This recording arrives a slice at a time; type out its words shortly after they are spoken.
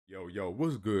Yo,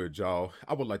 what's good, y'all?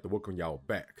 I would like to welcome y'all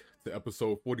back to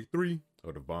episode 43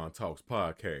 of the Von Talks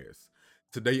podcast.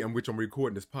 Today, in which I'm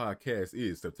recording this podcast,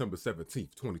 is September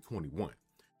 17th, 2021.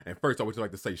 And first, I would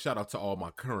like to say shout out to all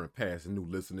my current, past, and new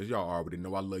listeners. Y'all already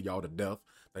know I love y'all to death.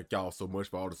 Thank y'all so much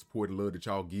for all the support and love that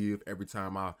y'all give every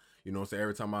time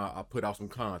every time I put out some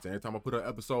content, every time I put an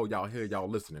episode, y'all hear y'all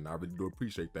listening. I really do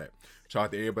appreciate that. Shout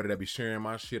out to everybody that be sharing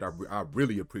my shit. I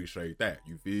really appreciate that.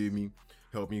 You feel me?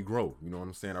 Help me grow. You know what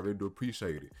I'm saying? I really do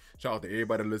appreciate it. Shout out to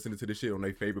everybody listening to this shit on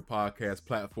their favorite podcast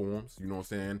platforms. You know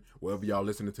what I'm saying? Wherever y'all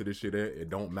listening to this shit at, it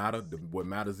don't matter. What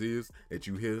matters is that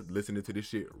you here listening to this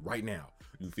shit right now.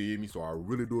 You feel me? So I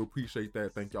really do appreciate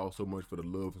that. Thank y'all so much for the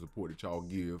love and support that y'all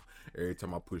give every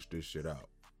time I push this shit out.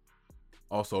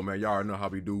 Also, man, y'all already know how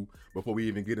we do. Before we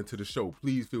even get into the show,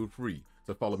 please feel free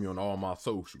to follow me on all my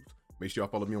socials. Make sure y'all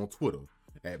follow me on Twitter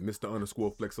at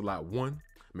Mr_Flexalot1.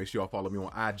 Make sure y'all follow me on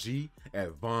IG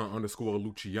at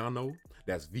Von_Luciano.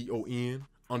 That's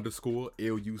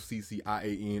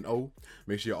VON_LUCCIANO.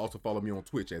 Make sure you also follow me on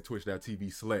Twitch at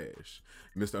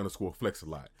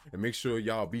twitch.tv/Mr_Flexalot. And make sure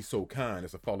y'all be so kind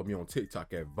as to follow me on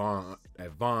TikTok at Von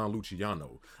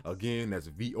Luciano. Again, that's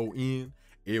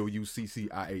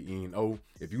VON_LUCCIANO.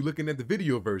 If you're looking at the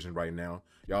video version right now,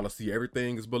 y'all will see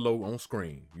everything is below on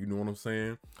screen. You know what I'm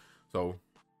saying? So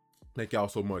thank y'all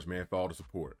so much, man, for all the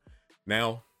support.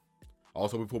 Now,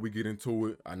 also before we get into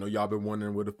it, I know y'all been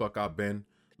wondering where the fuck I've been.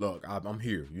 Look, I'm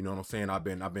here. You know what I'm saying? I've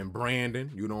been branding.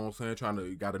 You know what I'm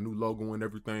saying? Got a new logo and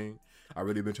everything. I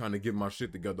really been trying to get my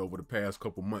shit together over the past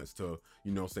couple months to,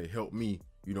 help me,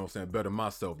 better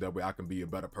myself. That way I can be a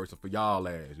better person for y'all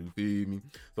as, you feel me?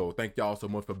 So thank y'all so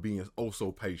much for being oh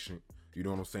so patient. You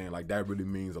know what I'm saying? Like, that really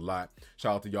means a lot.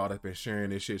 Shout out to y'all that's been sharing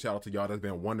this shit. Shout out to y'all that's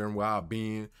been wondering where I've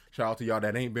been. Shout out to y'all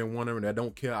that ain't been wondering, that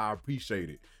don't care. I appreciate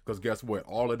it. Because guess what?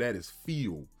 All of that is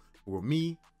fuel for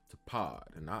me to pod.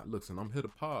 And I'm here to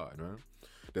pod, man.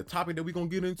 The topic that we're gonna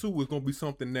get into is gonna be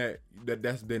something that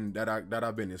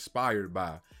I've been inspired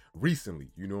by recently.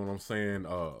 You know what I'm saying?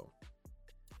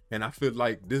 And I feel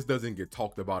like this doesn't get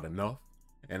talked about enough.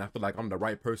 And I feel like I'm the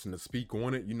right person to speak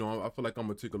on it. I feel like I'm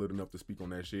articulate enough to speak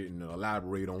on that shit and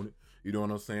elaborate on it. You know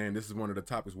what I'm saying? This is one of the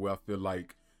topics where I feel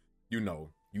like, you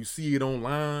see it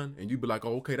online and you be like,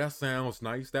 oh, okay, that sounds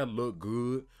nice, that look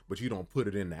good, but you don't put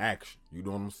it into action. You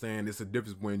know what I'm saying? It's a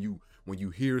difference when you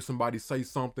hear somebody say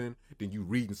something than you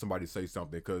reading somebody say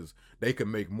something, because they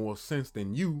can make more sense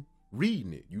than you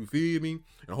reading it. You feel me?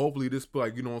 And hopefully this,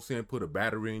 like, put a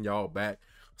battery in y'all back,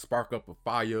 spark up a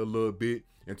fire a little bit,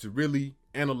 and to really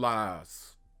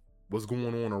analyze what's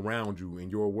going on around you in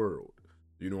your world.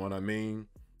 You know what I mean?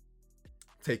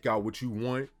 Take out what you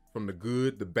want from the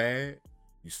good, the bad.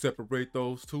 You separate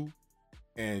those two,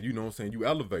 and you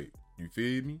elevate. You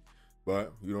feel me?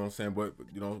 But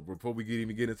before we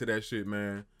even get into that shit,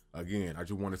 man, again, I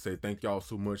just want to say thank y'all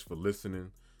so much for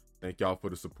listening. Thank y'all for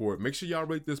the support. Make sure y'all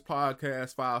rate this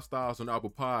podcast 5 stars on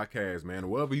Apple Podcasts, man.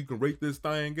 Wherever you can rate this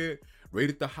thing at, rate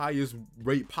it the highest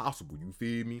rate possible. You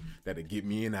feel me? That'll get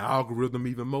me in the algorithm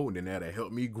even more, and then that'll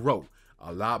help me grow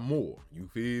a lot more. You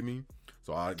feel me?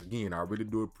 So I really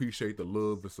do appreciate the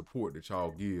love and support that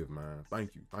y'all give, man.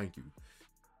 Thank you.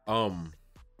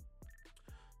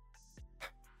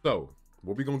 So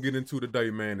what we gonna get into today,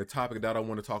 man, the topic that I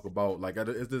want to talk about, like,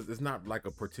 it's not like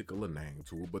a particular name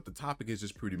to it, but the topic is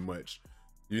just pretty much,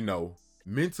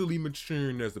 mentally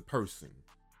maturing as a person.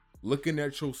 Looking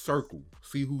at your circle,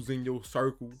 see who's in your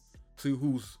circle, see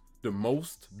who's the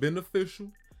most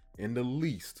beneficial and the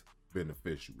least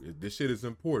beneficial. This shit is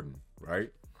important,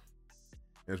 right?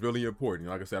 It's really important.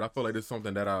 Like I said, I feel like it's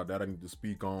something that I need to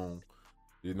speak on.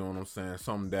 You know what I'm saying?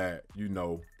 Something that,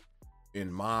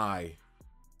 in my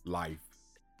life,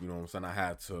 you know what I'm saying, I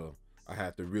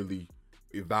had to really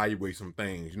evaluate some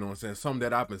things. You know what I'm saying? Something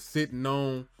that I've been sitting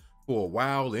on for a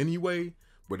while anyway,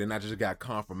 but then I just got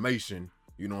confirmation,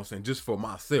 you know what I'm saying, just for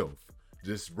myself,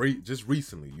 just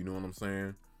recently, you know what I'm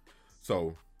saying?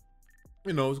 So,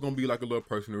 it's gonna be like a little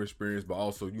personal experience, but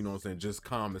also, you know what I'm saying, just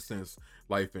common sense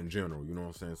life in general, you know what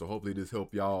I'm saying? So hopefully this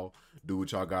help y'all do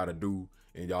what y'all gotta do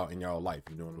in y'all life,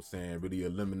 you know what I'm saying? Really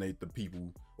eliminate the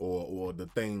people or the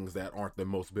things that aren't the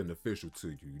most beneficial to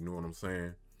you, you know what I'm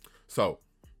saying? So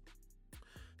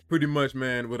pretty much,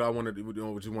 man, what I want to do,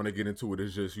 what you want to get into it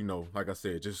is just, like I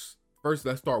said, just first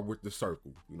let's start with the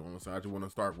circle, you know what I'm saying? I just want to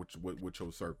start with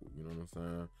your circle, you know what I'm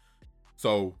saying?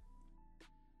 So,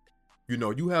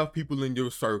 you have people in your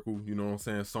circle, you know what I'm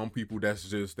saying? Some people that's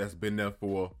been there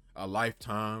for a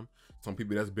lifetime. Some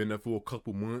people that's been there for a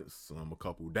couple months, a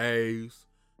couple days,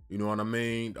 you know what I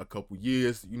mean? A couple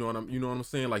years, you know what I'm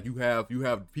saying? Like, you have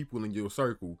people in your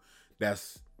circle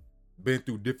that's been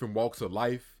through different walks of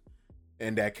life,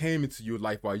 and that came into your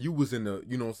life while you was in the,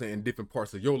 you know what I'm saying, in different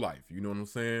parts of your life. You know what I'm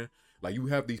saying? Like, you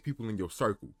have these people in your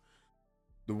circle.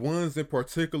 The ones in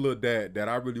particular that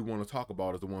I really want to talk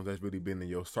about is the ones that's really been in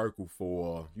your circle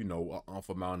for, you know, an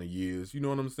amount of years. You know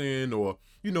what I'm saying? Or,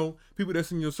 you know, people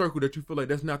that's in your circle that you feel like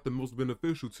that's not the most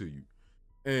beneficial to you.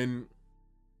 And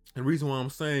the reason why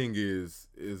I'm saying is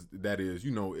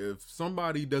you know, if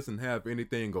somebody doesn't have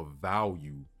anything of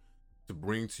value to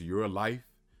bring to your life,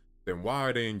 then why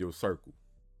are they in your circle?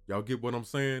 Y'all get what I'm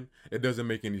saying? It doesn't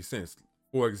make any sense.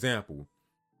 For example,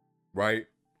 right?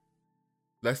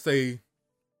 Let's say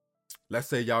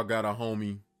y'all got a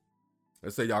homie.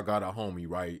 Let's say y'all got a homie,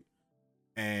 right?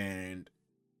 And,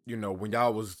 you know, when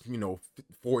y'all was, you know,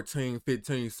 14,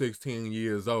 15, 16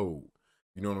 years old,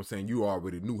 you know what I'm saying? You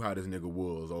already knew how this nigga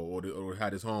was, or how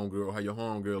this homegirl, how your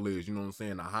homegirl is, you know what I'm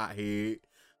saying? A hothead,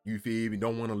 you feel me?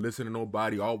 Don't want to listen to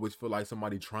nobody, always feel like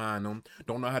somebody trying them,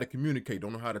 don't know how to communicate,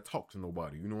 don't know how to talk to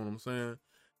nobody, you know what I'm saying?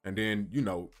 And then, you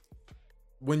know,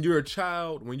 when you're a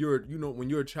child, when you're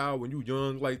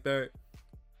young like that,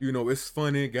 you know, it's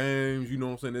funny games, you know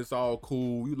what I'm saying? It's all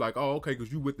cool. You like, oh, okay,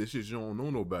 because you with this shit, you don't know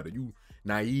no better. You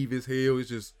naive as hell. It's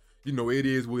just, you know, it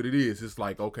is what it is. It's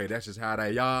like, okay, that's just how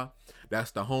they are.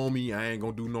 That's the homie. I ain't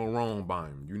gonna do no wrong by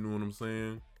him. You know what I'm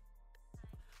saying?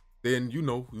 Then, you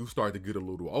know, you start to get a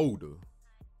little older.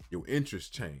 Your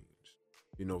interests change.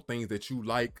 You know, things that you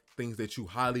like, things that you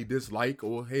highly dislike,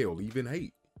 or hell, even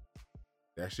hate.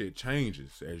 That shit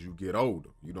changes as you get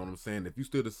older. You know what I'm saying? If you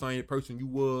still the same person you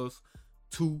was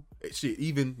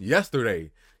even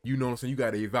yesterday, you know what I'm saying, you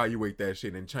got to evaluate that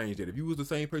shit and change that. If you was the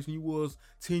same person you was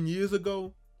 10 years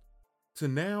ago to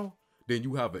now, then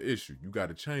you have an issue. You got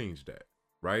to change that,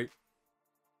 right?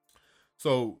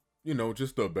 So, you know,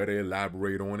 just to better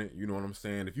elaborate on it, you know what I'm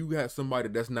saying, if you got somebody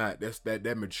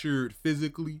that matured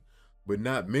physically but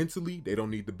not mentally, they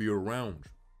don't need to be around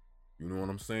you. You know what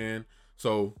I'm saying?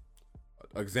 So,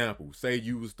 example, say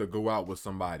you was to go out with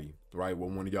somebody, right,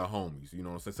 with one of your homies, you know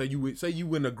what I'm saying? Say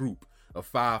you in a group of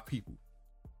 5 people.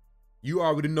 You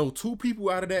already know 2 people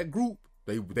out of that group,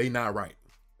 they not right.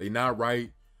 They not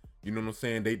right. You know what I'm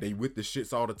saying? They with the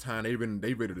shits all the time. They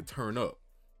ready to turn up.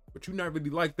 But you not really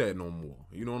like that no more.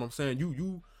 You know what I'm saying?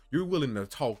 You're willing to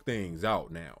talk things out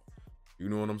now. You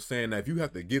know what I'm saying? Now, if you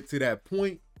have to get to that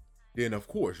point, then of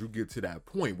course you get to that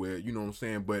point where, you know what I'm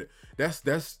saying, but that's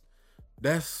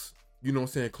you know what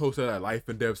I'm saying, close to that life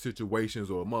and death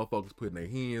situations, or motherfuckers putting their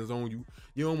hands on you.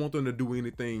 You don't want them to do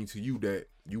anything to you that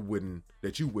you wouldn't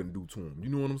do to them. You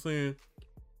know what I'm saying?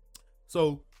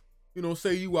 So, you know,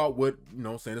 say you out with, you know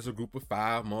what I'm saying, it's a group of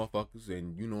 5 motherfuckers,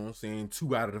 and you know what I'm saying,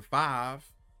 2 out of the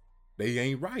 5, they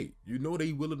ain't right. You know,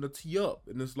 they willing to tee up.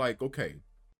 And it's like, okay,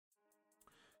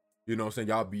 you know what I'm saying,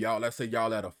 y'all be out, let's say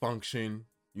y'all at a function,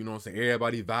 you know what I'm saying,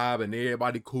 everybody vibing,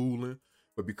 everybody cooling,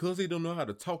 but because they don't know how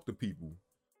to talk to people,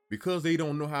 because they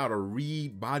don't know how to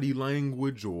read body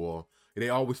language, or they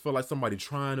always feel like somebody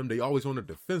trying them, they always on the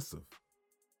defensive.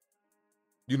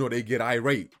 You know, they get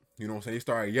irate. You know what I'm saying? They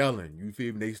start yelling. You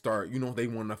feel me? They start, you know, they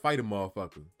want to fight a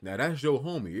motherfucker. Now, that's your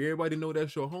homie. Everybody know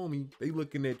that's your homie. They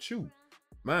looking at you.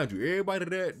 Mind you, everybody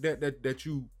that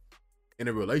you in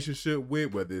a relationship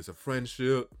with, whether it's a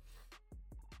friendship,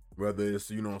 whether it's,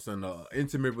 you know what I'm saying, an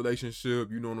intimate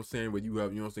relationship, you know what I'm saying, where you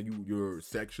have, you know what I'm saying, you're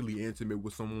sexually intimate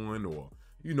with someone, or,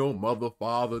 you know, mother,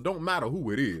 father, don't matter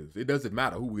who it is. It doesn't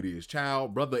matter who it is.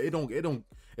 Child, brother,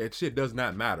 that shit does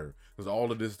not matter, because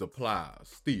all of this applies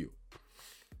still.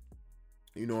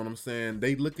 You know what I'm saying?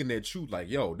 They looking at you like,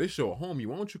 yo, this your homie,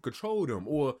 why don't you control them?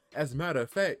 Or, as a matter of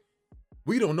fact,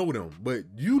 we don't know them, but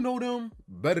you know them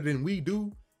better than we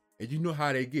do, and you know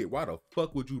how they get. Why the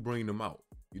fuck would you bring them out?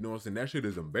 You know what I'm saying? That shit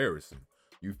is embarrassing.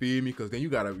 You feel me? Because then you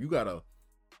gotta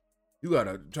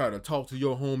try to talk to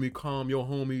your homie, calm your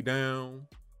homie down.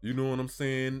 You know what I'm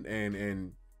saying?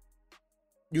 And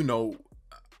you know,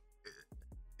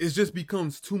 it just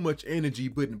becomes too much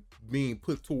energy being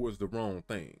put towards the wrong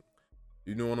thing.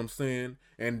 You know what I'm saying?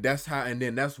 And that's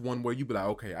one where you be like,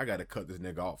 okay, I gotta cut this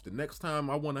nigga off. The next time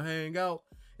I want to hang out,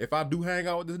 if I do hang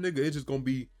out with this nigga, it's just gonna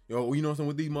be, you know what I'm saying,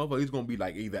 with these motherfuckers, it's gonna be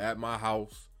like either at my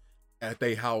house, at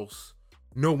their house,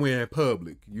 nowhere in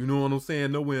public. You know what I'm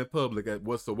saying? Nowhere in public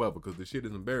whatsoever, because the shit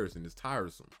is embarrassing. It's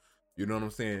tiresome. You know what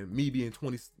I'm saying? Me being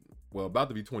about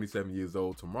to be 27 years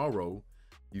old tomorrow,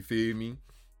 you feel me?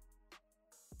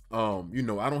 You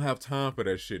know, I don't have time for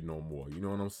that shit no more. You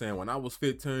know what I'm saying? When I was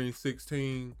 15,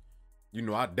 16, you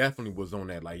know, I definitely was on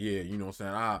that. Like, yeah, you know what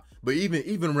I'm saying? But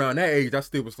even around that age, I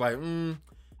still was like,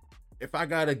 if I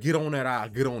gotta get on that, I'll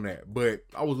get on that. But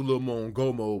I was a little more on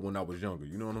go mode when I was younger.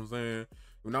 You know what I'm saying?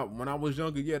 When I was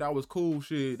younger, yeah, that was cool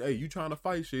shit. Hey, you trying to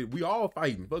fight shit? We all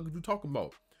fighting. What are you talking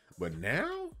about? But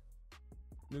now,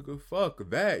 Nigga, fuck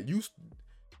that.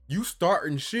 You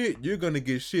starting shit, you're gonna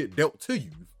get shit dealt to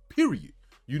you. Period.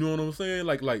 You know what I'm saying?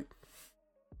 Like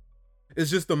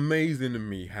it's just amazing to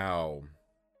me how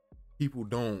people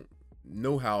don't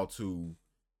know how to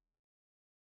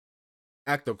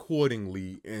act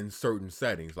accordingly in certain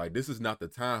settings. Like, this is not the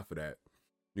time for that.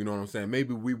 You know what I'm saying?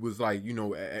 Maybe we was like, you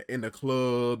know, in the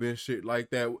club and shit like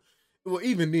that. Well,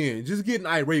 even then, just getting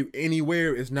irate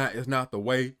anywhere is not the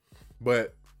way.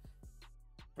 But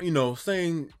you know,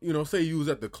 saying, you know, say you was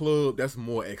at the club, that's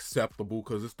more acceptable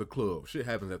because it's the club. Shit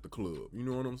happens at the club. You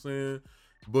know what I'm saying?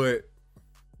 But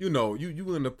you know,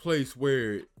 you in a place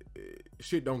where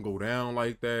shit don't go down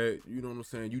like that. You know what I'm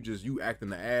saying? You acting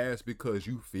the ass because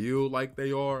you feel like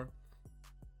they are.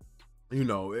 You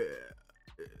know,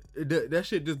 that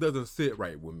shit just doesn't sit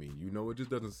right with me. You know, it just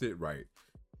doesn't sit right.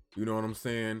 You know what I'm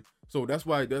saying? So that's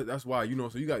why you know.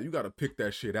 So you got to pick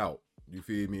that shit out. You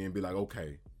feel me? And be like,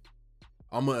 okay,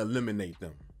 I'm gonna eliminate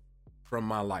them from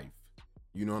my life.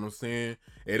 You know what I'm saying?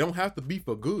 It don't have to be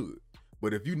for good,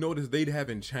 but if you notice they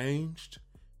haven't changed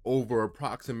over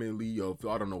approximately of,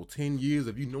 I don't know, 10 years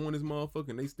of you knowing this motherfucker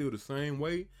and they still the same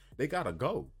way, they gotta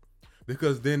go.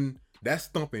 Because then that's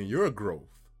stumping your growth.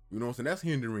 You know what I'm saying? That's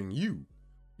hindering you.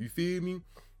 You feel me?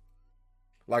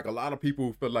 Like, a lot of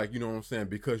people feel like, you know what I'm saying,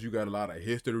 because you got a lot of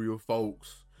history of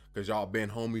folks, because y'all been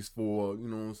homies for, you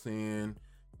know what I'm saying,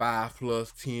 5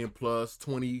 plus, 10 plus,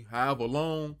 20, however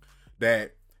long,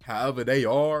 that however they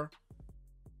are,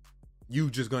 you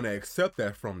just gonna accept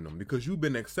that from them because you've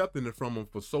been accepting it from them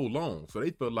for so long. So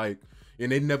they feel like,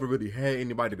 and they never really had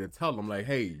anybody to tell them like,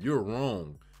 hey, you're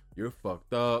wrong, you're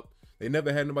fucked up. They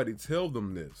never had nobody tell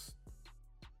them this.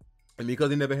 And because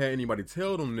they never had anybody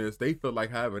tell them this, they feel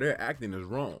like however they're acting is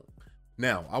wrong.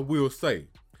 Now, I will say,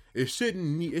 it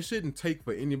shouldn't take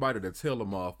for anybody to tell a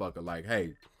motherfucker like,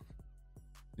 hey,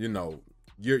 you know,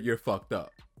 you're fucked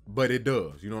up. But it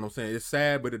does, you know what I'm saying? It's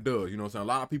sad, but it does, you know what I'm saying? A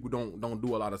lot of people don't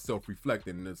do a lot of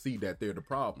self-reflecting to see that they're the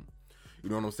problem. You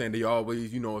know what I'm saying? They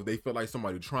always, you know, if they feel like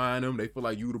somebody trying them, they feel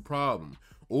like you the problem.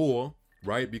 Or,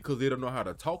 right, because they don't know how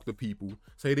to talk to people,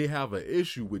 say they have an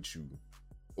issue with you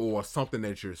or something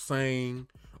that you're saying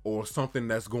or something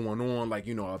that's going on, like,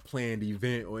 you know, a planned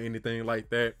event or anything like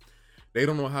that. They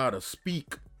don't know how to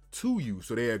speak to you,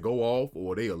 so they'll go off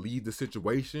or they'll leave the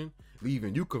situation,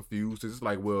 leaving you confused. It's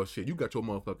like, well, shit, you got your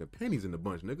motherfucking pennies in the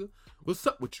bunch, nigga. What's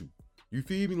up with you? You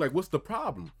feel me? Like, what's the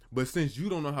problem? But since you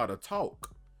don't know how to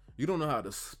talk, you don't know how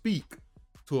to speak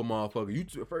to a motherfucker. You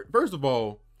first of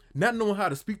all, not knowing how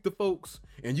to speak to folks,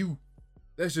 and you,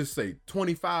 let's just say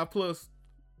 25 plus,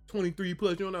 23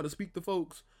 plus, you don't know how to speak to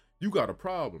folks, you got a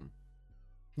problem.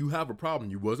 You have a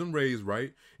problem. You wasn't raised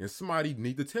right, and somebody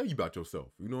need to tell you about yourself.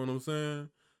 You know what I'm saying?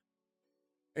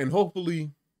 And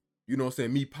hopefully, you know what I'm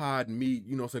saying, me podding, me,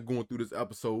 you know what I'm saying, going through this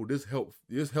episode,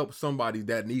 this helps somebody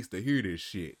that needs to hear this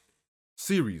shit.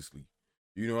 Seriously.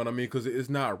 You know what I mean? Because it's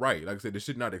not right. Like I said, this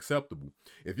shit not acceptable.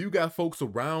 If you got folks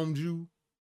around you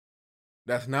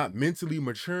that's not mentally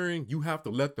maturing, you have to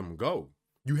let them go.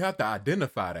 You have to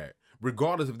identify that.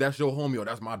 Regardless if that's your homie or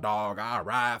that's my dog, I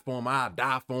ride for him, I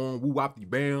die for him, woo wop de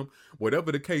bam,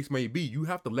 whatever the case may be, you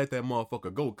have to let that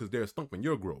motherfucker go because they're stumping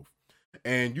your growth.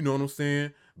 And you know what I'm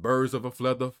saying? Birds of a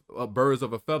feather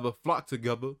flock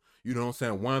together. You know what I'm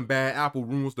saying? One bad apple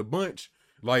ruins the bunch.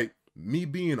 Like, me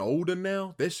being older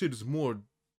now, that shit is more.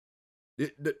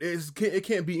 It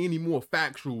can't be any more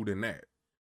factual than that.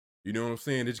 You know what I'm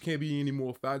saying? It just can't be any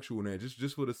more factual than that.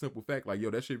 Just for the simple fact, like,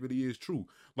 yo, that shit really is true.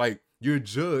 Like, you're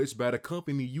judged by the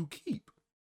company you keep.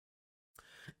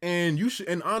 And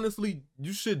honestly,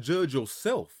 you should judge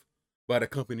yourself by the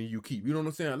company you keep. You know what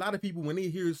I'm saying? A lot of people, when they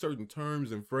hear certain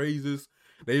terms and phrases,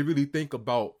 they really think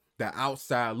about the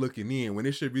outside looking in when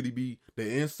it should really be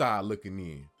the inside looking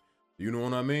in. You know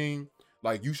what I mean?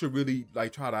 Like, you should really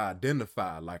like try to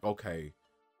identify like, okay,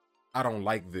 I don't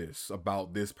like this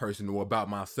about this person or about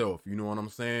myself. You know what I'm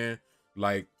saying?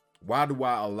 Like, why do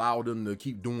I allow them to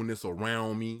keep doing this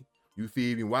around me? You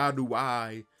feel me? Why do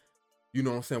I, you know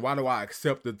what I'm saying? Why do I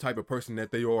accept the type of person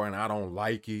that they are and I don't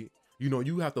like it? You know,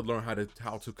 you have to learn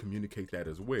how to communicate that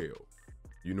as well.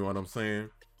 You know what I'm saying?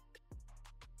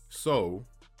 So,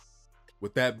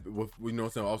 with that, you know what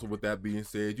I'm saying? Also, with that being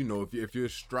said, you know, if you're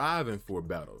striving for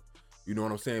better, you know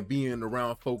what I'm saying? Being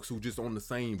around folks who just on the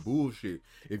same bullshit.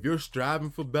 If you're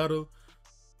striving for better,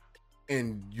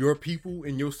 and your people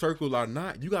in your circle are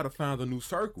not, you got to find a new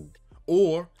circle,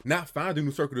 or not find a new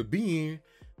circle to be in.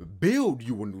 Build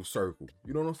you a new circle.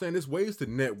 You know what I'm saying? There's ways to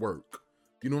network.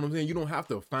 You know what I'm saying? You don't have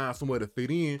to find somewhere to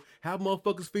fit in. Have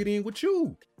motherfuckers fit in with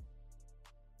you.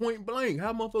 Point blank.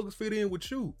 Have motherfuckers fit in with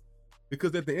you.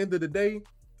 Because at the end of the day,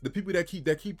 the people that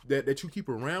you keep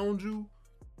around you,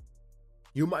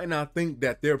 You might not think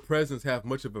that their presence have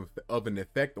much of an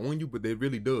effect on you, but it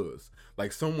really does.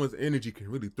 Like someone's energy can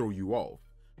really throw you off.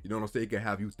 You know what I'm saying? It can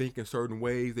have you thinking certain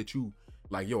ways that you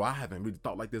like, yo, I haven't really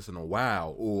thought like this in a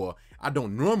while, or I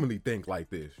don't normally think like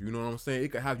this. You know what I'm saying?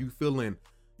 It could have you feeling,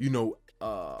 you know,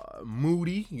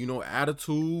 moody, you know,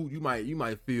 attitude. You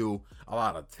might feel a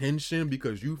lot of tension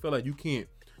because you feel like you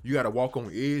gotta walk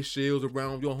on eggshells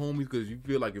around your homies because you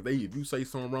feel like if you say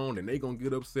something wrong, then they gonna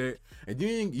get upset. And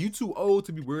you too old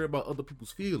to be worried about other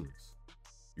people's feelings.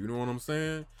 You know what I'm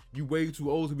saying? You way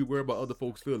too old to be worried about other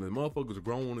folks' feelings. Motherfuckers are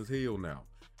grown as hell now.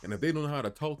 And if they don't know how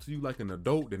to talk to you like an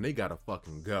adult, then they gotta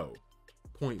fucking go.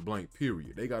 Point blank,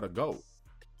 period. They gotta go.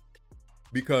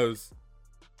 Because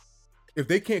if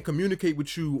they can't communicate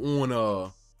with you on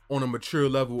a mature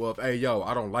level of, hey, yo,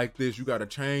 I don't like this, you gotta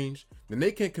change, then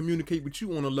they can't communicate with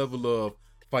you on a level of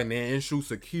financial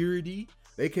security.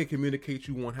 They can't communicate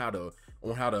you on how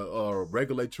to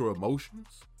regulate your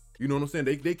emotions. You know what I'm saying?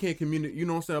 They can't communicate, you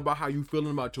know what I'm saying, about how you feeling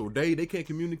about your day. They can't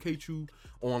communicate you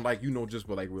on, like, you know, just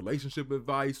for like relationship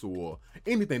advice or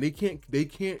anything. They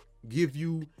can't give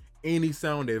you any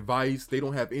sound advice. They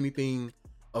don't have anything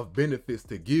of benefits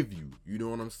to give you. You know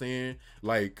what I'm saying?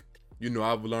 Like, you know,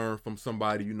 I've learned from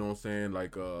somebody, you know what I'm saying,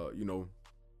 like you know,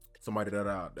 somebody that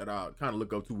I kind of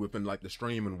look up to within like the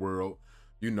streaming world.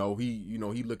 You know, he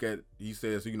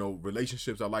says, you know,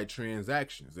 relationships are like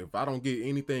transactions. If I don't get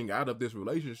anything out of this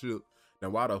relationship,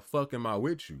 then why the fuck am I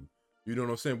with you? You know what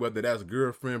I'm saying? Whether that's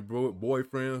girlfriend,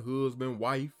 boyfriend, husband,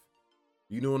 wife,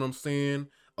 you know what I'm saying?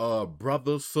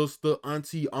 Brother, sister,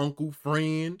 auntie, uncle,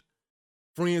 friends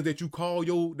that you call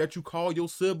your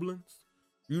siblings.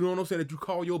 You know what I'm saying? That you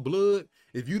call your blood.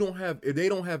 If they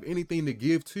don't have anything to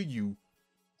give to you,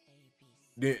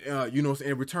 then you know,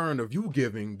 in return of you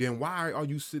giving, then why are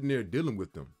you sitting there dealing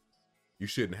with them? You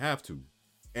shouldn't have to,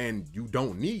 and you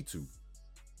don't need to.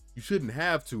 You shouldn't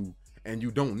have to, and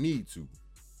you don't need to.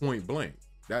 Point blank.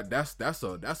 That's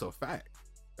a fact.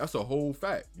 That's a whole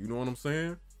fact. You know what I'm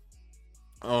saying?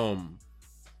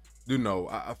 You know,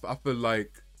 I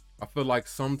feel like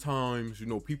sometimes, you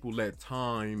know, people let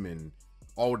time and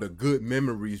all the good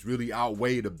memories really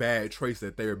outweigh the bad traits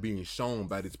that they're being shown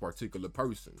by this particular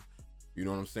person. You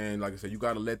know what I'm saying? Like I said, you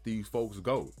got to let these folks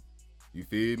go. You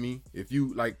feel me? If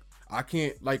you like, I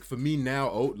can't, like, for me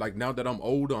now, like now that I'm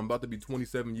older, I'm about to be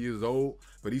 27 years old.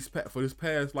 For this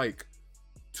past like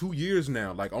 2 years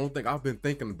now, like, only thing I've been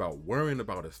thinking about, worrying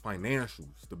about is financial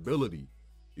stability.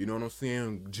 You know what I'm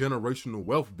saying? Generational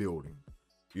wealth building.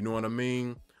 You know what I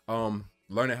mean?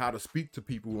 Learning how to speak to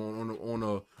people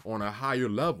on a higher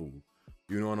level.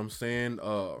 You know what I'm saying?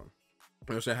 You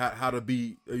know what I'm saying, how to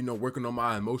be, you know, working on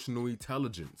my emotional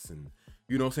intelligence, and,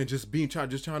 you know what I'm saying,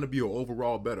 just trying to be an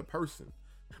overall better person.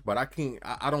 But I can't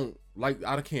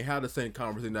have the same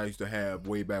conversation I used to have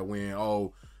way back when.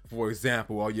 Oh, for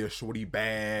example, oh yeah, shorty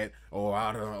bad, or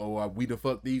we done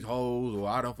fucked these hoes, or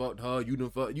I done fucked her, you done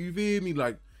fucked, you feel me?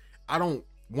 Like, I don't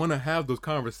want to have those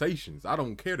conversations. I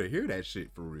don't care to hear that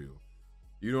shit for real.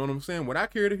 You know what I'm saying? What I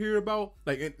care to hear about,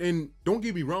 like, and don't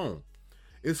get me wrong,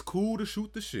 it's cool to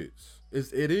shoot the shits.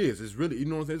 It's really, you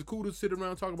know what I'm saying? It's cool to sit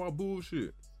around and talk about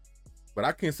bullshit. But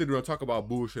I can't sit around and talk about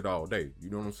bullshit all day. You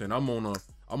know what I'm saying? I'm on a,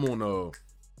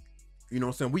 you know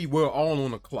what I'm saying? We're all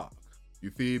on the clock. You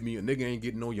feel me? A nigga ain't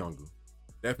getting no younger.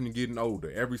 Definitely getting older.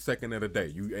 Every second of the day,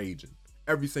 you aging.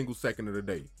 Every single second of the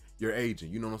day, you're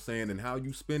aging. You know what I'm saying? And how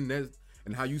you spend that,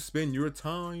 and how you spend your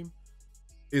time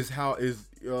you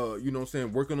know what I'm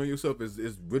saying, working on yourself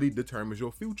is really determines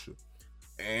your future.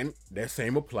 And that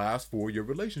same applies for your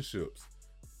relationships.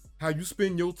 How you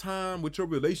spend your time with your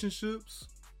relationships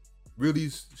really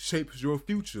shapes your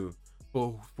future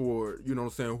for you know what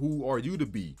I'm saying, who are you to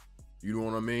be? You know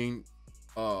what I mean?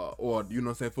 Or you know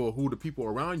what I'm saying, for who the people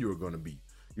around you are gonna be.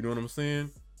 You know what I'm saying?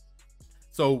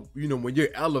 So, you know, when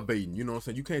you're elevating, you know what I'm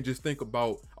saying, you can't just think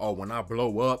about, oh, when I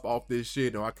blow up off this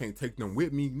shit, or I can't take them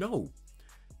with me. No.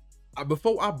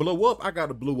 Before I blow up, I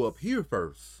gotta blow up here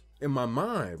first. In my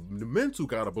mind, the mental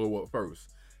gotta blow up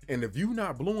first. And if you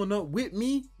not blowing up with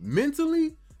me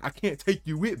mentally, I can't take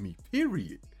you with me,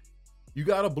 period. You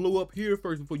gotta blow up here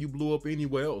first before you blow up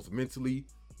anywhere else. Mentally,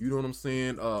 you know what I'm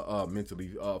saying?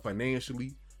 Mentally,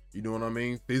 financially, you know what I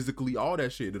mean? Physically, all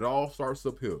that shit. It all starts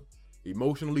up here.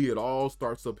 Emotionally, it all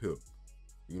starts up here.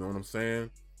 You know what I'm saying?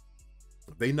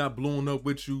 If they not blowing up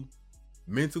with you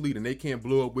mentally, then they can't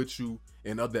blow up with you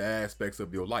in other aspects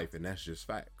of your life. And that's just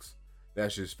facts.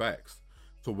 That's just facts.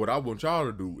 So what I want y'all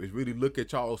to do is really look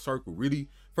at y'all circle. Really,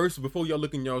 first, before y'all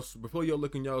look in y'all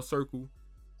circle,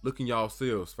 look in y'all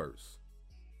selves first.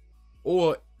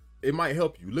 Or it might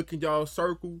help you look in y'all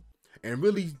circle and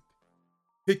really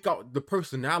pick out the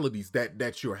personalities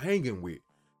that you're hanging with,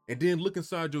 and then look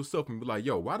inside yourself and be like,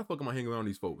 yo, why the fuck am I hanging around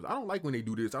these folks? I don't like when they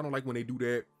do this. I don't like when they do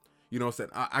that. You know what I'm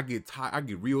saying? I get tired. I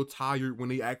get real tired when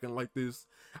they acting like this.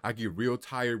 I get real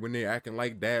tired when they acting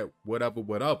like that. Whatever.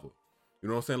 You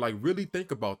know what I'm saying? Like, really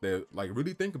think about that. Like,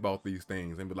 really think about these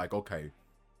things and be like, okay,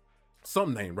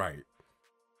 something ain't right.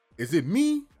 Is it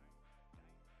me?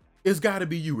 It's gotta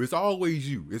be you. It's always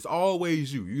you. It's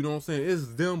always you. You know what I'm saying? It's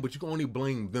them, but you can only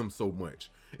blame them so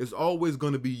much. It's always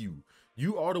gonna be you.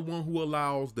 You are the one who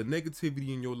allows the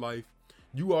negativity in your life.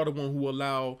 You are the one who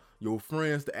allow your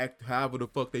friends to act however the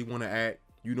fuck they want to act.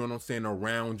 You know what I'm saying?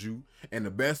 Around you. And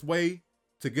the best way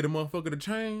to get a motherfucker to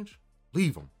change,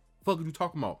 leave them. Fuck are you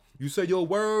talking about? You say your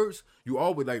words. You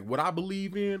always, like, what I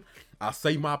believe in, I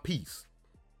say my piece.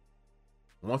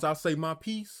 Once I say my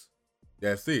piece,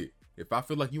 that's it. If I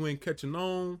feel like you ain't catching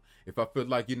on, if I feel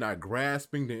like you're not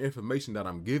grasping the information that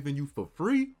I'm giving you for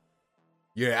free,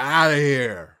 you're out of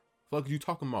here. Fuck you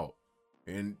talking about?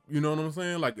 And you know what I'm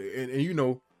saying? Like, and you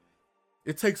know,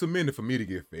 it takes a minute for me to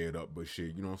get fed up, but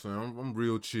shit, you know what I'm saying? I'm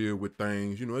real chill with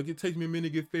things. You know, it takes me a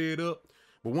minute to get fed up,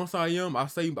 but once I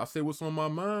say what's on my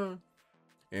mind.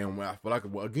 And when I feel like,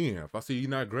 well, again, if I see you're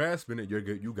not grasping it,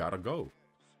 you gotta go.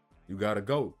 You gotta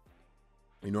go.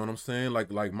 You know what I'm saying?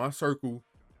 Like my circle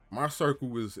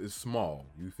is small.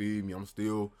 You feel me? I'm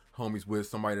still homies with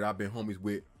somebody that I've been homies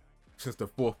with since the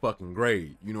 4th fucking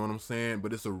grade. You know what I'm saying?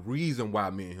 But it's a reason why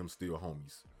me and him still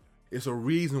homies. It's a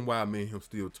reason why me and him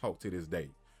still talk to this day.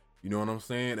 You know what I'm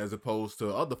saying? As opposed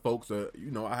to other folks that,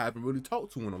 you know, I haven't really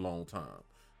talked to in a long time.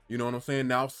 You know what I'm saying?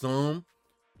 Now some,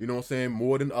 you know what I'm saying,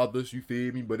 more than others, you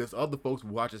feel me? But there's other folks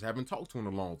who I just haven't talked to in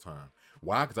a long time.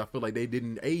 Why? Because I feel like they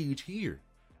didn't age here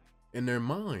in their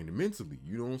mind, mentally.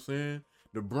 You know what I'm saying?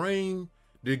 The brain,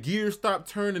 the gears stopped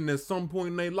turning at some point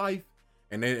in their life,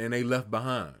 and they left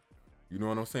behind. You know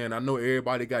what I'm saying? I know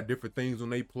everybody got different things on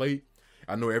their plate.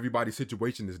 I know everybody's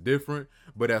situation is different,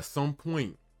 but at some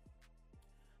point,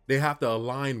 they have to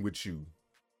align with you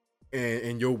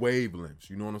and your wavelengths.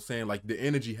 You know what I'm saying? Like, the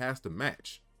energy has to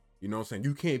match. You know what I'm saying?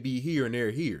 You can't be here and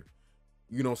they're here.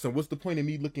 You know what I'm saying? What's the point of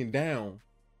me looking down?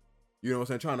 You know what I'm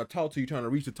saying? Trying to talk to you, trying to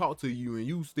reach to talk to you, and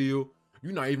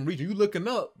you're not even reaching. You looking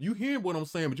up. You hearing what I'm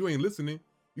saying, but you ain't listening.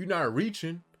 You're not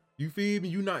reaching. You feel me?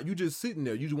 You just sitting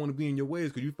there. You just want to be in your ways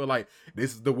because you feel like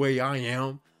this is the way I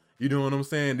am. You know what I'm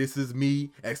saying? This is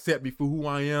me. Accept me for who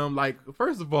I am. Like,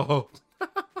 first of all,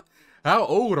 how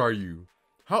old are you?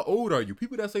 How old are you?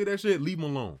 People that say that shit, leave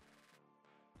them alone.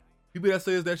 People that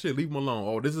says that shit, leave them alone.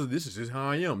 Oh, this is just how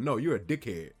I am. No, you're a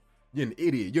dickhead. You're an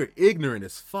idiot. You're ignorant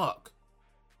as fuck.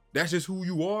 That's just who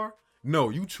you are? No,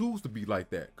 you choose to be like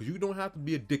that. Because you don't have to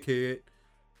be a dickhead.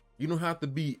 You don't have to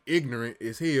be ignorant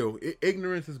as hell.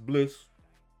 Ignorance is bliss.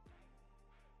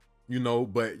 You know,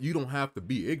 but you don't have to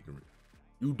be ignorant.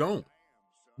 You don't.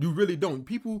 You really don't.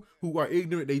 People who are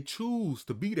ignorant, they choose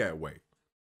to be that way.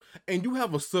 And you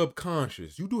have a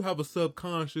subconscious. You do have a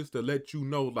subconscious to let you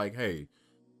know, like, hey,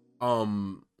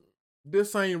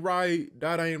 this ain't right,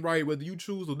 that ain't right. Whether you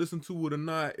choose to listen to it or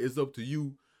not is up to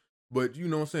you. But you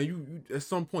know what I'm saying? You at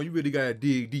some point you really gotta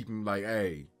dig deep and like,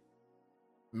 hey,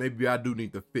 maybe I do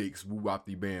need to fix Woo Wop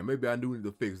the Band. Maybe I do need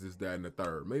to fix this, that, and the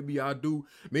third. Maybe I do.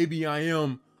 Maybe I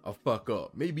am a fuck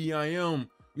up. Maybe I am,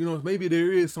 you know, maybe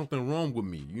there is something wrong with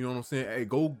me. You know what I'm saying? Hey,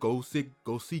 go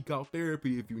seek out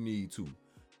therapy if you need to.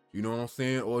 You know what I'm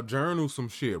saying? Or journal some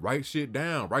shit. Write shit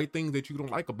down. Write things that you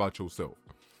don't like about yourself.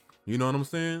 You know what I'm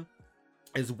saying?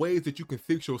 It's ways that you can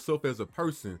fix yourself as a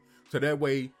person. So that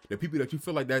way, the people that you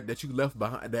feel like that you left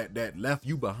behind, that left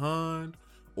you behind,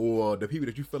 or the people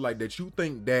that you feel like that you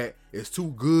think that is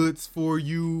too good for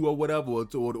you or whatever, or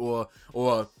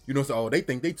you know, so oh, they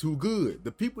think they too good.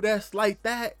 The people that's like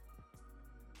that,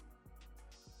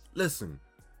 listen,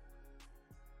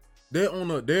 they're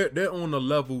on a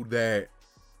level that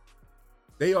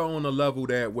they are on a level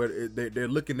that where they're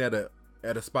looking at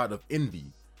a spot of envy.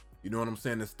 You know what I'm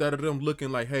saying? Instead of them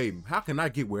looking like, hey, how can I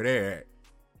get where they're at?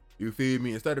 You feel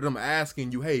me? Instead of them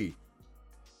asking you, hey,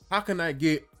 how can I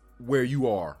get where you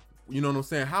are? You know what I'm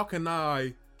saying? How can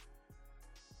I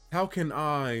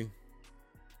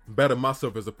better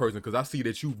myself as a person? Because I see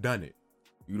that you've done it.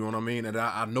 You know what I mean? And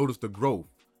I noticed the growth.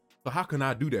 So how can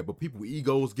I do that? But people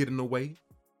egos get in the way.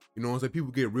 You know what I'm saying? People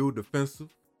get real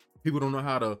defensive. People don't know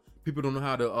how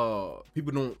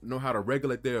to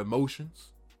regulate their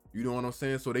emotions. You know what I'm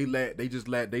saying? So they let,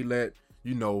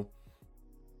 you know,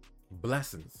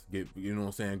 blessings get, you know what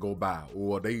I'm saying, go by.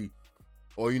 Or they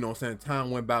or, you know what I'm saying, time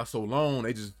went by so long,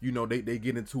 they just, you know, they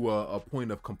get into a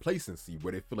point of complacency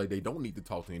where they feel like they don't need to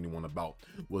talk to anyone about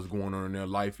what's going on in their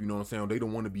life, you know what I'm saying? They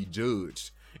don't want to be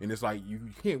judged. And it's like, you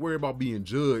can't worry about being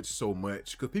judged so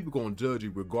much, because people gonna judge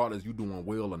you regardless you doing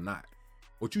well or not.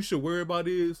 What you should worry about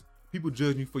is people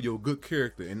judging you for your good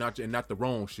character and not the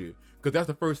wrong shit. Because that's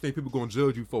the first thing people gonna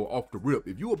judge you for off the rip.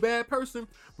 If you a bad person,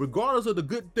 regardless of the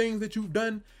good things that you've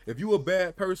done, if you a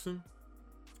bad person,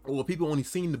 or people only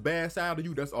seen the bad side of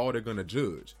you, that's all they're gonna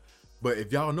judge. But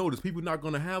if y'all notice, people not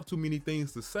gonna have too many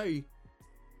things to say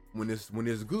when it's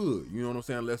good. You know what I'm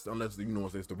saying? Unless you know what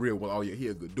I'm saying, it's the real, well, oh yeah, he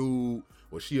a good dude,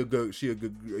 or she a good,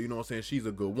 you know what I'm saying, she's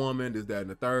a good woman, this, that,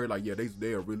 and the third. Like, yeah, they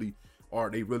really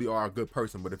are a good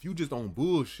person. But if you just on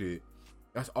bullshit,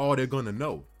 that's all they're gonna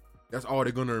know. That's all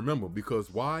they're gonna remember.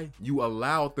 Because why? You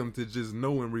allowed them to just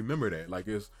know and remember that. Like,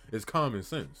 it's common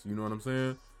sense. You know what I'm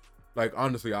saying? Like,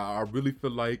 honestly, I really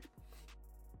feel like,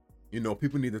 you know,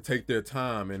 people need to take their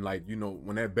time and, like, you know,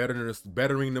 when they're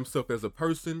bettering themselves as a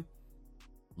person,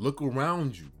 look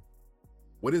around you.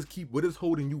 What is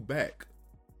holding you back?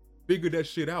 Figure that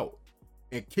shit out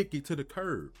and kick it to the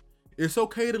curb. It's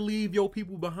okay to leave your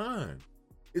people behind.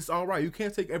 It's all right. You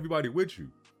can't take everybody with you.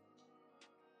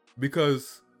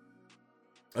 Because,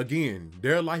 again,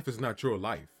 their life is not your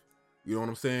life. You know what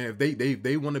I'm saying? If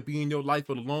they want to be in your life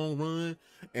for the long run,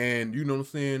 and, you know what I'm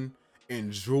saying,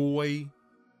 enjoy.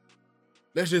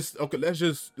 Let's just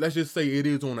say it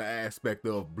is on the aspect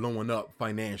of blowing up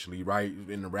financially, right?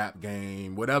 In the rap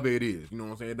game, whatever it is. You know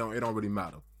what I'm saying? It don't really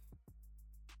matter.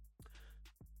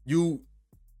 You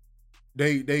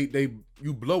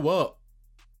blow up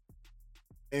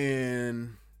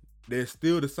and they're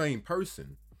still the same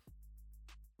person.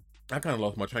 I kind of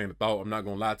lost my train of thought. I'm not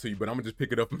gonna lie to you, but I'm gonna just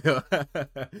pick it up from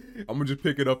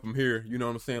here. You know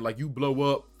what I'm saying? Like, you blow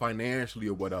up financially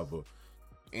or whatever,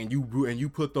 and you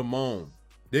put them on.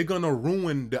 They're gonna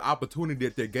ruin the opportunity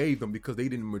that they gave them because they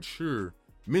didn't mature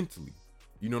mentally.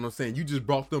 You know what I'm saying? You just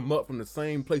brought them up from the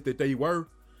same place that they were,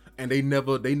 and they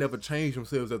never changed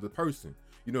themselves as a person.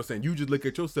 You know what I'm saying? You just look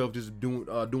at yourself just doing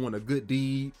a good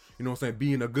deed. You know what I'm saying?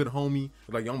 Being a good homie.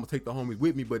 Like, I'm gonna take the homies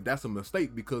with me, but that's a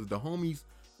mistake, because the homies,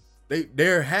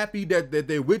 they're happy that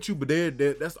they're with you, but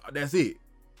that's it.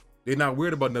 They're not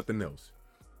worried about nothing else.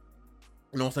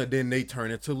 You know what I'm saying? Then they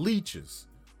turn into leeches.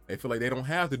 They feel like they don't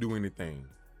have to do anything.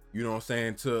 You know what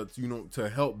I'm saying? To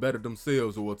help better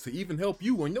themselves, or to even help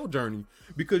you on your journey,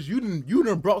 because you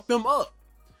done brought them up.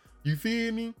 You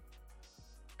feel me?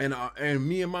 And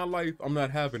me in my life, I'm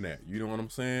not having that. You know what I'm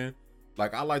saying?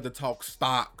 Like, I like to talk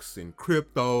stocks and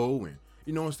crypto and,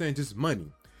 you know what I'm saying, just money.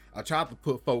 I tried to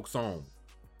put folks on.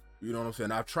 You know what I'm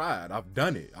saying? I've tried. I've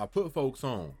done it. I put folks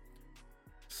on.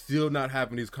 Still not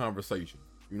having these conversations.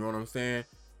 You know what I'm saying?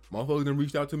 Motherfuckers done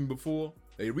reached out to me before.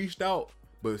 They reached out,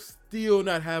 but still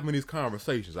not having these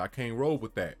conversations. I can't roll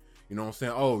with that. You know what I'm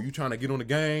saying? Oh, you trying to get on the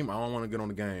game? I don't want to get on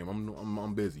the game.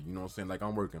 I'm busy. You know what I'm saying? Like,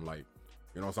 I'm working. Like,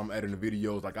 you know, so I'm editing the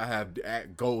videos. Like, I have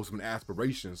goals and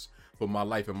aspirations for my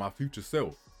life and my future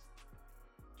self.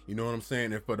 You know what I'm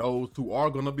saying? And for those who are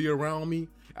gonna be around me,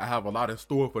 I have a lot in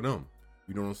store for them.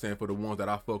 You know what I'm saying? For the ones that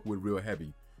I fuck with real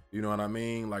heavy. You know what I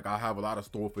mean? Like, I have a lot of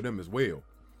store for them as well.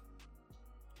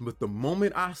 But the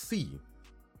moment I see,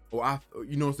 or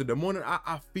you know what I'm saying, the moment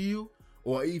I feel,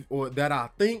 or that I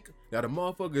think that a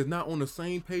motherfucker is not on the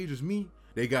same page as me,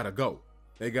 they gotta go.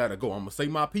 They gotta go. I'm gonna say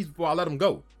my piece before I let them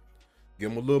go. Give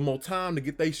them a little more time to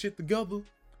get their shit together.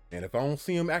 And if I don't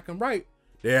see them acting right,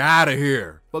 they're out of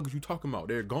here. Fuck is you talking about?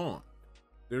 They're gone.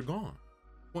 They're gone.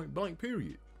 Point blank,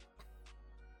 period.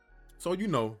 So, you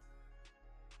know,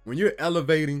 when you're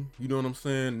elevating, you know what I'm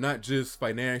saying, not just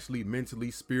financially, mentally,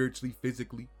 spiritually,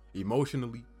 physically,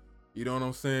 emotionally, you know what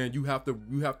I'm saying, you have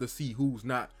to see who's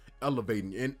not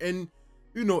elevating. And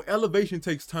you know, elevation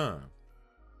takes time.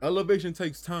 Elevation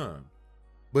takes time.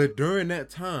 But during that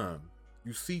time,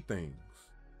 you see things.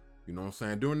 You know what I'm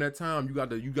saying? During that time,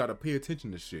 you gotta pay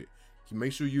attention to shit. You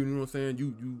make sure you know what I'm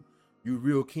saying, you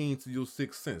real keen to your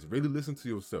sixth sense. Really listen to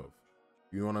yourself.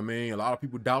 You know what I mean? A lot of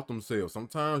people doubt themselves.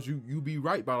 Sometimes you be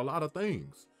right about a lot of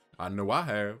things. I know I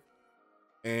have.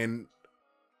 And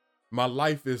my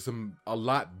life is a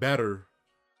lot better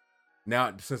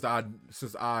now since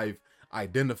I've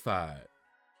identified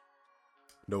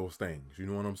those things. You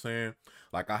know what I'm saying?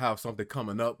 Like, I have something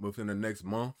coming up within the next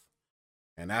month.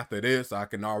 And after this, I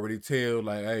can already tell,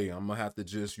 like, hey, I'm gonna have to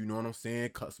just, you know what I'm saying,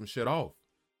 cut some shit off.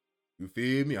 You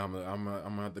feel me? I'm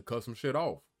gonna have to cut some shit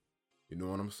off. You know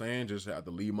what I'm saying? Just have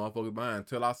to leave motherfuckers behind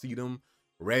until I see them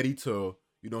ready to,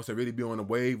 you know what I'm saying, really be on the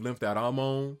wavelength that I'm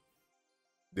on.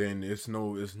 Then it's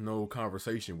no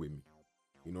conversation with me.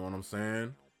 You know what I'm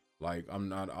saying? Like I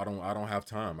don't have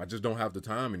time. I just don't have the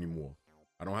time anymore.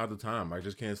 I don't have the time. I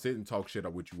just can't sit and talk shit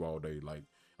up with you all day. Like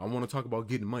I want to talk about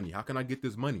getting money. How can I get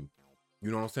this money?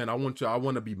 You know what I'm saying? I want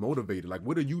to be motivated. Like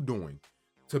what are you doing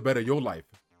to better your life?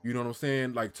 You know what I'm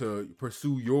saying? Like to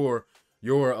pursue your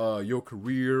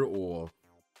career, or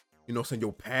you know what I'm saying,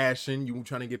 your passion. You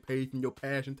trying to get paid from your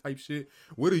passion type shit.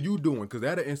 What are you doing? Cuz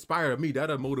that'll inspire me.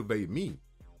 That'll motivate me.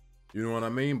 You know what I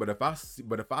mean? But if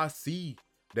I see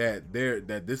that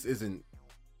this isn't,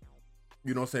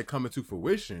 you know what I'm saying, coming to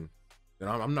fruition, then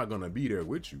I'm not gonna be there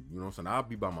with you. You know what I'm saying? I'll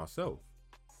be by myself.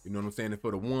 You know what I'm saying? And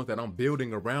for the ones that I'm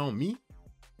building around me,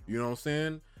 you know what I'm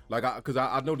saying? Like cause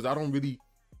I notice I don't really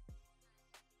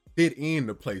fit in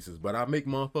the places, but I make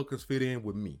motherfuckers fit in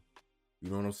with me. You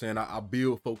know what I'm saying? I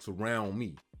build folks around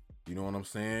me. You know what I'm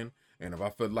saying? And if I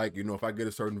feel like, you know, if I get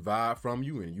a certain vibe from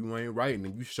you and you ain't right, and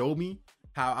then you show me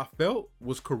how I felt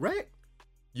was correct,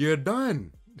 you're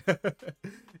done.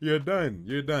 You're done.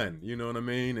 You're done. You know what I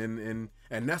mean? And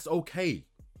that's okay.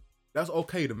 That's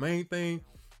okay. The main thing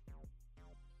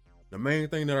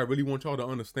that I really want y'all to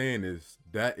understand is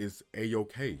that is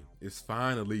A-okay. It's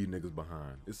fine to leave niggas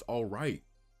behind. It's all right.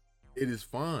 It is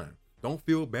fine. Don't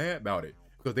feel bad about it,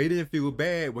 because they didn't feel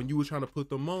bad when you were trying to put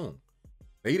them on.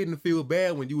 They didn't feel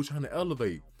bad when you were trying to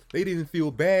elevate. They didn't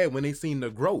feel bad when they seen the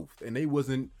growth and they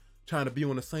wasn't trying to be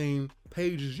on the same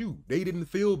page as you. They didn't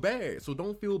feel bad. So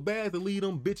don't feel bad to leave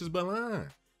them bitches behind.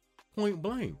 Point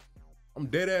blank. I'm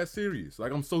dead ass serious.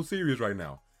 Like, I'm so serious right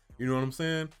now. You know what I'm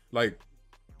saying? Like,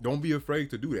 don't be afraid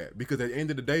to do that, because at the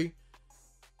end of the day,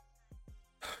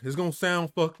 it's gonna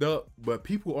sound fucked up, but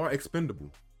people are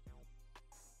expendable.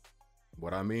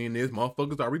 What I mean is,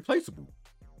 motherfuckers are replaceable.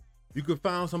 You could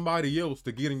find somebody else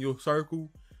to get in your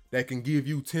circle that can give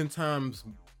you 10 times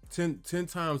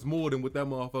more than what that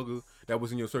motherfucker that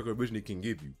was in your circle originally can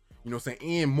give you. You know what I'm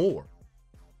saying? And more.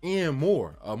 And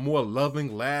more. A more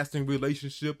loving, lasting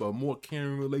relationship, a more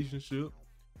caring relationship.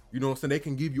 You know what I'm saying? They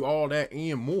can give you all that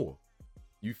and more.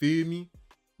 You feel me?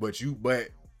 But you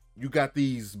got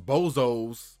these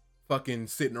bozos fucking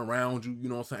sitting around you, you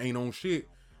know what I'm saying, ain't on shit.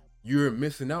 You're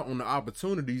missing out on the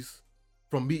opportunities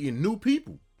from meeting new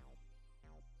people.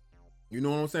 You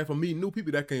know what I'm saying? From meeting new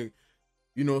people that can,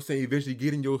 you know what I'm saying, eventually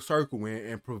get in your circle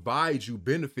and provide you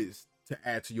benefits to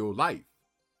add to your life.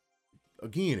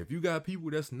 Again, if you got people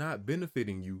that's not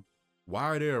benefiting you, why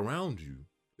are they around you?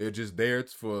 They're just there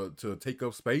to take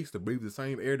up space, to breathe the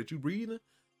same air that you breathing?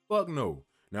 Fuck no.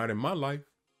 Not in my life.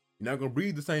 You're not gonna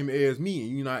breathe the same air as me,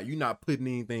 and you're not putting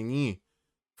anything in.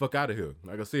 Fuck out of here.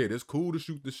 Like I said, it's cool to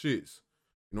shoot the shits.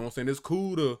 You know what I'm saying? It's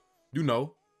cool to, you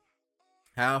know,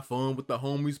 have fun with the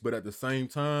homies, but at the same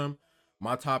time,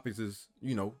 my topics is,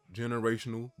 you know,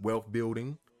 generational wealth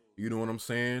building. You know what I'm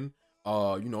saying?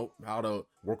 You know, how to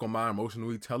work on my emotional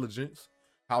intelligence,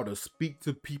 how to speak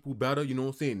to people better, you know what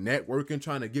I'm saying? Networking,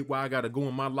 trying to get where I gotta go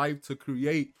in my life to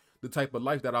create the type of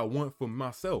life that I want for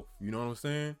myself. You know what I'm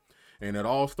saying? And it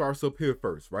all starts up here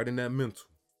first, right in that mental.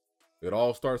 It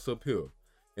all starts up here.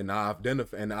 And I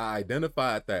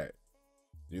identified that.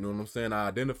 You know what I'm saying? I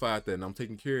identified that, and I'm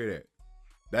taking care of that.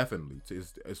 Definitely.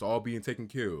 It's all being taken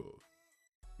care of.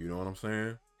 You know what I'm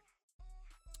saying?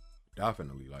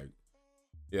 Definitely. Like,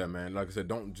 yeah, man. Like I said,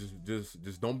 don't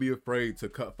just don't be afraid to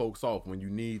cut folks off when you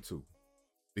need to.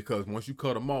 Because once you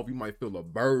cut them off, you might feel a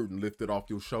burden lifted off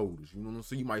your shoulders. You know what I'm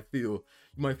saying? You might feel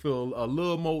a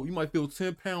little more. You might feel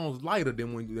 10 pounds lighter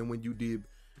than when you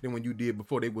did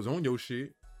before they was on your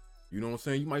shit. You know what I'm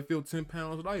saying? You might feel 10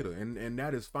 pounds lighter, and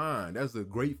that is fine. That's a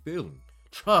great feeling.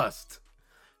 Trust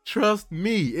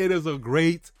me. It is a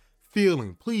great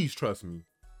feeling. Please trust me.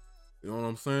 You know what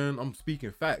I'm saying? I'm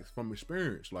speaking facts from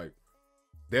experience. Like,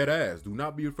 dead ass. Do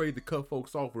not be afraid to cut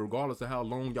folks off, regardless of how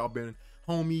long y'all been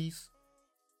homies.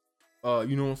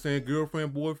 You know what I'm saying,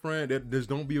 girlfriend, boyfriend, just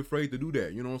don't be afraid to do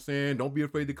that. You know what I'm saying? Don't be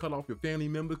afraid to cut off your family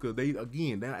members, because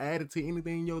they're added to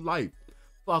anything in your life.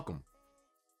 Fuck them.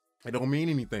 It don't mean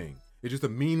anything. It's just a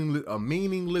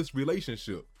meaningless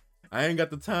relationship. I ain't got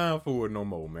the time for it no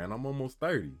more, man. I'm almost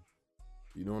 30.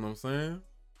 You know what I'm saying?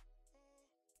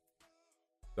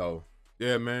 So,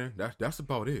 yeah, man, that's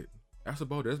about it. That's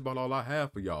about all I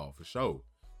have for y'all, for sure.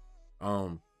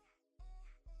 I'm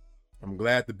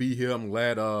glad to be here. I'm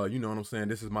glad, you know what I'm saying,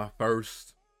 this is my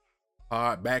first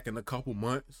pod back in a couple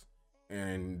months.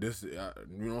 And this, you know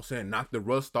what I'm saying, knock the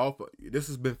rust off. This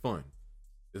has been fun.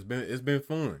 It's been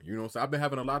fun. You know what I'm saying? I've been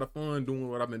having a lot of fun doing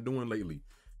what I've been doing lately.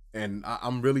 And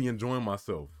I'm really enjoying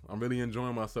myself. I'm really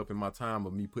enjoying myself in my time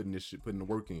of me putting the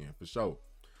work in, for sure.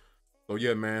 So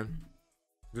yeah, man,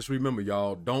 just remember,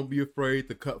 y'all, don't be afraid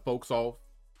to cut folks off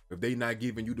if they not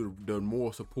giving you the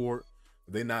moral support.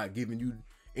 If they not giving you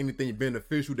anything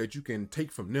beneficial that you can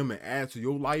take from them and add to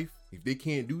your life, if they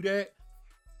can't do that,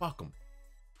 fuck them.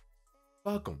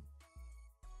 Fuck them.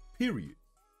 Period.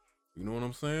 You know what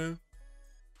I'm saying?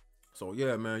 So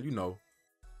yeah, man, you know.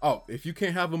 Oh, if you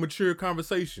can't have a mature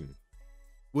conversation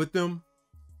with them,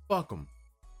 fuck them.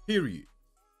 Period.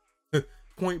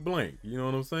 Point blank. You know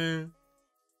what I'm saying?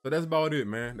 So that's about it,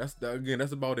 man. That's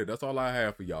about it. That's all I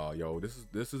have for y'all, yo. This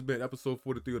has been episode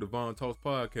 43 of the Von Talks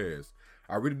podcast.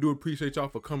 I really do appreciate y'all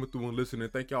for coming through and listening.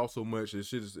 Thank y'all so much.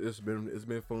 It's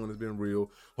been fun. It's been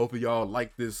real. Hopefully y'all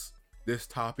like this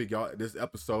topic, y'all, this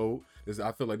episode.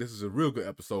 I feel like this is a real good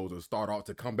episode to start off,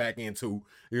 to come back into,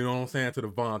 you know what I'm saying, to the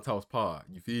Von Talks pod.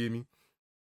 You feel me?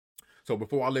 So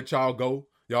before I let y'all go,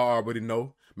 y'all already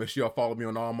know, make sure y'all follow me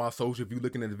on all my social. If you're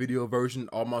looking at the video version,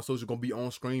 all my social gonna be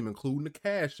on screen, including the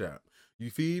Cash App. You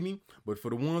feel me? But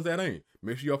for the ones that ain't,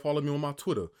 make sure y'all follow me on my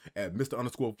Twitter at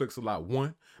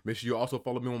Mr_Flexalot1. Make sure you also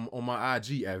follow me on my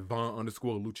IG at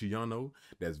Von_Luciano.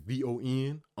 That's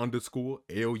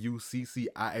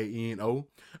VON_LUCCIANO.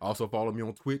 Also follow me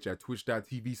on Twitch at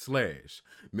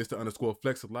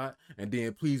twitch.tv/Mr_Flexalot. And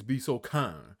then please be so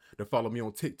kind to follow me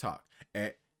on TikTok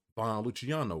at Von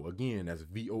Luciano. Again, that's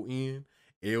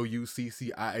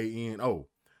VONLUCCIANO.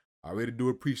 I really do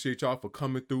appreciate y'all for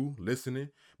coming through, listening.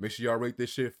 Make sure y'all rate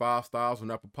this shit 5 stars on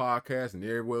Apple Podcasts and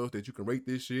everywhere else that you can rate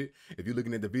this shit. If you're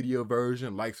looking at the video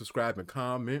version, like, subscribe, and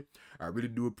comment. I really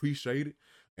do appreciate it.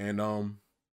 And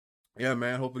yeah,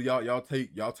 man. Hopefully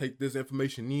y'all take this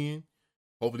information in.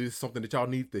 Hopefully this is something that y'all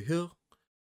need to hear.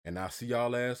 And I'll see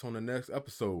y'all ass on the next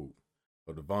episode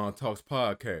of the Von Talks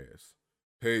podcast.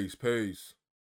 Peace.